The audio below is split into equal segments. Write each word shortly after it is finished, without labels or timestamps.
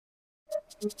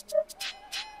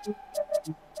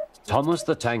Thomas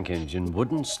the tank engine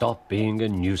wouldn't stop being a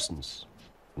nuisance.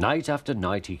 Night after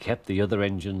night he kept the other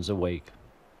engines awake.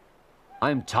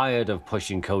 I'm tired of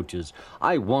pushing coaches.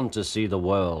 I want to see the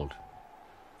world.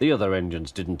 The other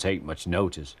engines didn't take much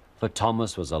notice, for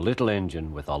Thomas was a little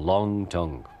engine with a long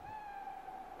tongue.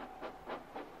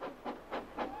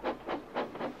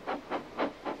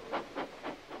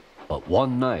 But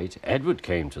one night, Edward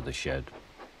came to the shed.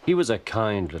 He was a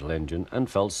kind little engine and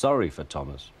felt sorry for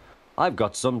Thomas. "I've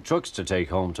got some trucks to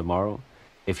take home tomorrow.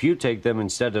 If you take them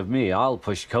instead of me, I'll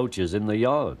push coaches in the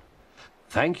yard."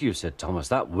 "Thank you," said Thomas.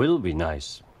 "That will be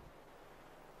nice."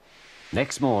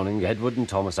 Next morning, Edward and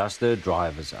Thomas asked their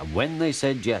drivers, and when they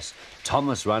said yes,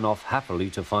 Thomas ran off happily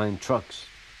to find trucks.